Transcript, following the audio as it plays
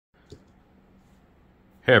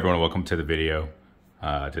Hey everyone, welcome to the video.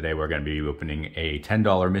 Today we're going to be opening a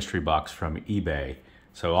 $10 mystery box from eBay.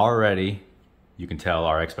 So already you can tell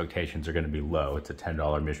our expectations are going to be low. It's a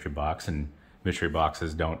 $10 mystery box, and mystery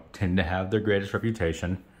boxes don't tend to have their greatest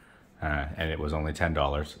reputation. And it was only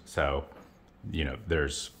 $10. So,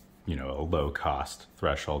 there's, a low cost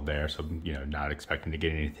threshold there. So, not expecting to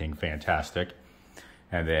get anything fantastic.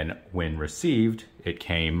 And then when received, it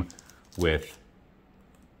came with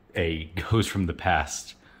a goes from the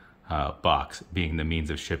past box being the means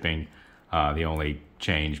of shipping. The only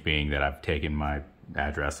change being that I've taken my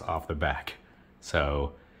address off the back.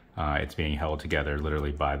 So it's being held together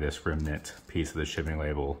literally by this remnant piece of the shipping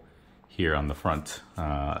label here on the front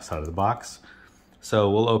side of the box. So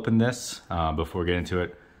we'll open this. Before we get into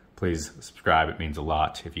it, please subscribe. It means a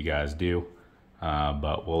lot if you guys do.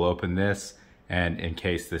 But we'll open this, and in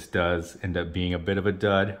case this does end up being a bit of a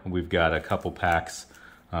dud, we've got a couple packs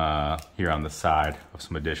here on the side of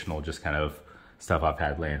some additional just kind of stuff I've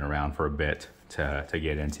had laying around for a bit to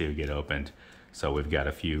get opened. So we've got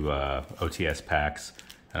a few OTS packs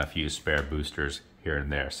and a few spare boosters here and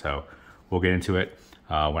there. So we'll get into it.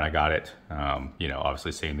 When I got it,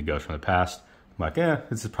 obviously seeing the Ghost from the Past, I'm like,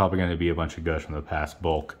 this is probably going to be a bunch of Ghost from the Past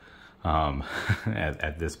bulk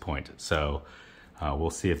at this point. So we'll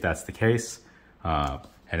see if that's the case. And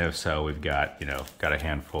if so, we've got, got a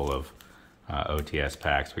handful of OTS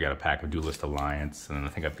packs. We got a pack of Duelist Alliance, and I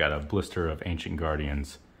think I've got a blister of Ancient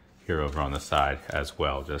Guardians here over on the side as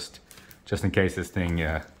well, just in case this thing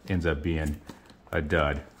ends up being a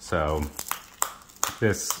dud. So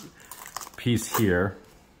this piece here,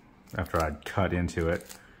 after I cut into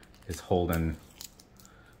it, is holding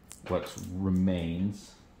what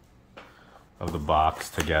remains of the box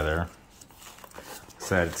together.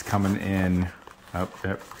 Said it's coming in. Oh,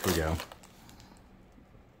 yep, here we go.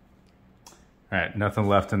 All right, nothing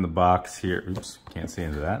left in the box here. Oops, can't see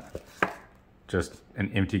into that. Just an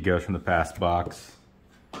empty Ghost from the Past box.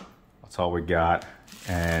 That's all we got.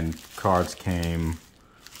 And cards came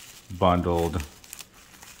bundled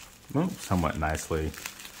somewhat nicely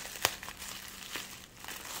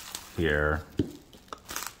here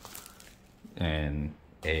in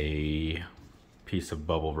a piece of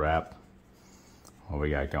bubble wrap. What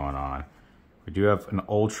we got going on? We do have an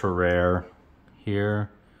ultra rare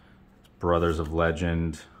here. Brothers of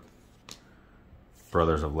Legend,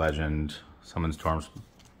 Summon Storms.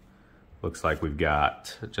 Looks like we've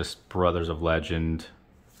got just Brothers of Legend,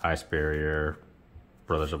 Ice Barrier,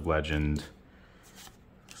 Brothers of Legend.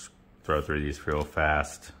 Just throw through these real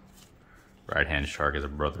fast. Right Hand Shark is a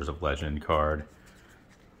Brothers of Legend card.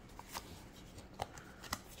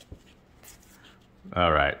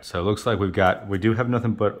 All right, so it looks like we do have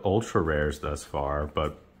nothing but ultra rares thus far,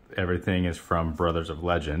 but everything is from Brothers of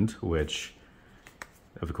Legend, which,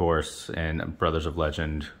 of course, and Brothers of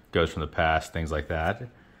Legend Ghost from the Past, things like that,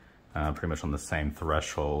 pretty much on the same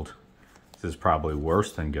threshold. This is probably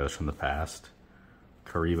worse than Ghost from the Past.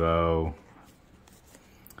 Karibo.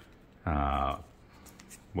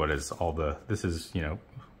 What is all the? This is,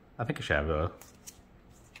 I think I should have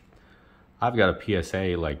I've got a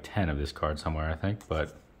PSA like 10 of this card somewhere, I think,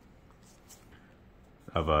 but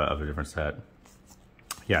of a different set.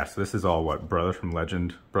 Yeah, so this is all what Brothers of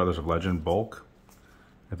Legend bulk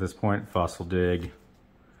at this point. Fossil Dig.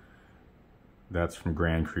 That's from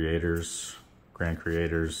Grand Creators.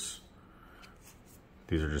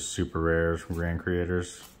 These are just super rares from Grand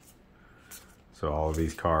Creators. So all of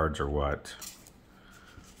these cards are what?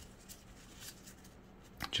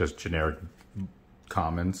 Just generic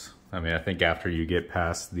commons. I mean, I think after you get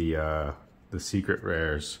past the secret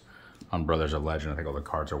rares on Brothers of Legend, I think all the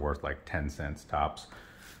cards are worth like 10 cents tops.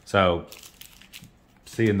 So,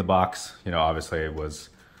 see in the box, obviously it was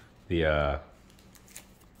the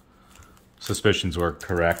suspicions were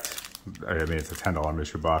correct. I mean, it's a $10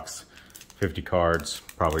 mystery box, 50 cards.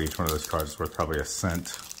 Probably each one of those cards is worth probably a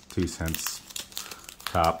cent, 2 cents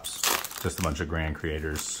tops. Just a bunch of Grand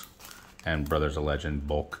Creators and Brothers of Legend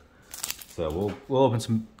bulk. So we'll open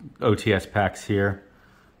some OTS packs here,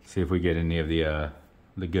 see if we get any of the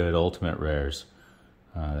good ultimate rares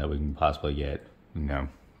that we can possibly get.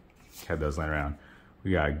 Had those laying around.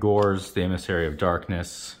 We got Gores, the Emissary of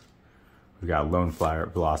Darkness. We got Lone Flower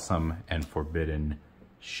Blossom and Forbidden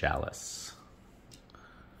Chalice.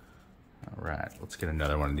 All right, let's get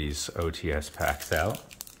another one of these OTS packs out.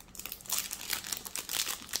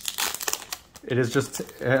 It is just,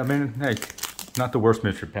 I mean, like, not the worst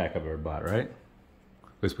mystery pack I've ever bought, right?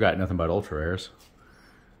 At least we got nothing but ultra rares.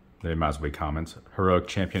 They might as well be comments. Heroic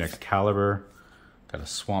Champion Excalibur. Got a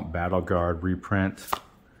Swamp Battle Guard reprint.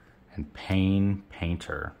 And Pain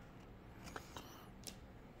Painter.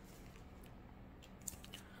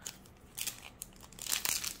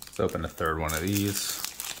 open a third one of these.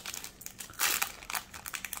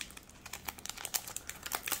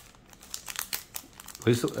 At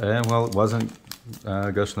least, well, it wasn't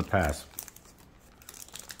Ghost from the Past.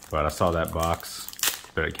 But I saw that box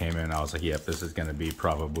that it came in. I was like, yep, this is going to be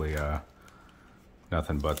probably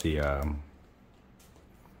nothing but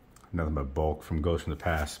bulk from Ghost from the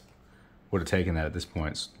Past. Would have taken that at this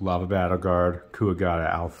point. It's Lava Battle Guard, Kuwagata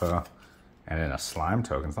Alpha, and then a Slime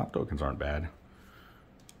token. Slime tokens aren't bad.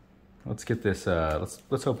 Let's get this.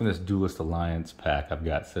 Let's open this Duelist Alliance pack I've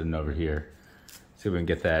got sitting over here. See if we can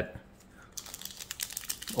get that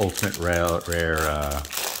ultimate rare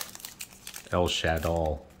El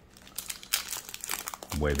Shaddol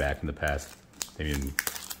way back in the past. Maybe even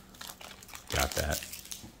got that.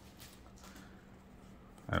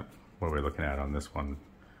 What are we looking at on this one?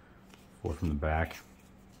 4 from the back.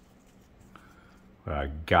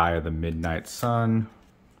 Gaia the Midnight Sun,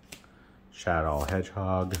 Shadow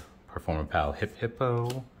Hedgehog, Performer Pal Hip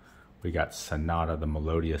Hippo. We got Sonata the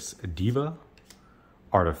Melodious Diva,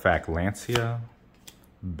 Artifact Lancia,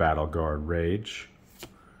 Battle Guard Rage,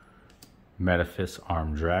 Metaphys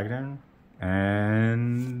Armed Dragon,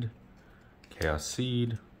 and Chaos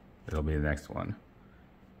Seed. It'll be the next one.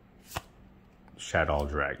 Shadow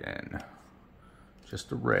Dragon.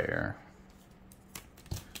 Just a rare.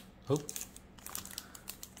 Oh.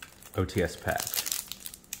 OTS pack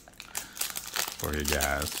for you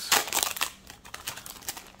guys.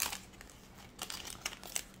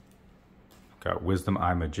 Got Wisdom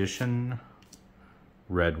Eye Magician,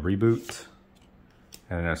 Red Reboot,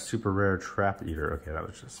 and a super rare Trap Eater. Okay, that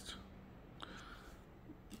was just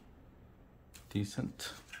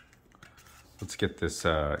decent. Let's get this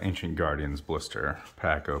Ancient Guardians blister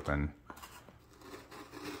pack open.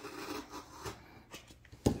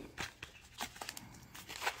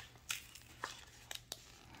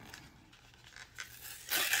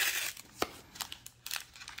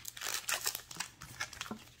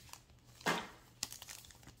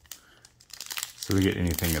 So we get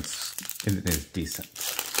anything that's decent.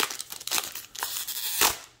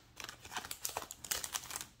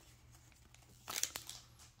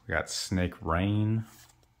 We got Snake Rain,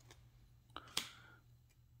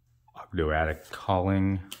 Ogdoadic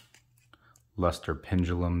Calling, Luster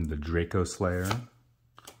Pendulum, the Draco Slayer,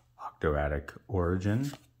 Ogdoadic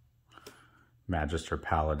Origin, Magister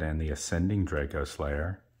Paladin, the Ascending Draco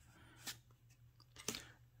Slayer,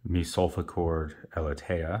 Mesulficord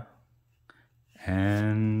Elatea,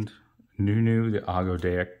 and Nunu, the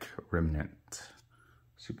Agodaic Remnant.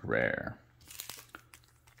 Super rare.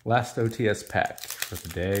 Last OTS pack for the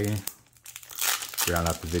day. Round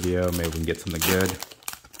out the video, maybe we can get something good.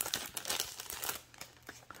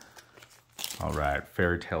 All right,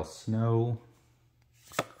 Fairy Tale Snow.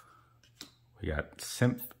 We got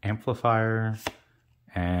Symph Amplifier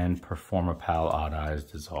and Performa Pal Odd Eyes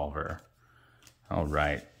Dissolver. All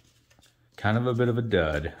right, kind of a bit of a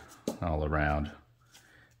dud all around.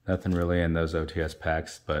 Nothing really in those OTS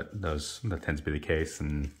packs, but that tends to be the case,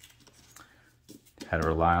 and had to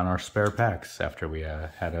rely on our spare packs after we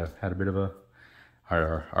had a bit of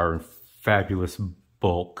our fabulous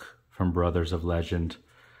bulk from Brothers of Legend.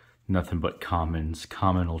 Nothing but commons,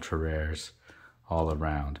 common ultra rares all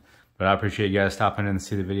around. But I appreciate you guys stopping in to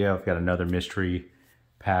see the video. I've got another mystery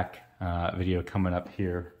pack video coming up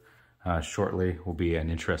here shortly. Will be an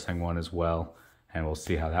interesting one as well, and we'll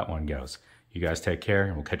see how that one goes. You guys take care,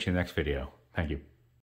 and we'll catch you in the next video. Thank you.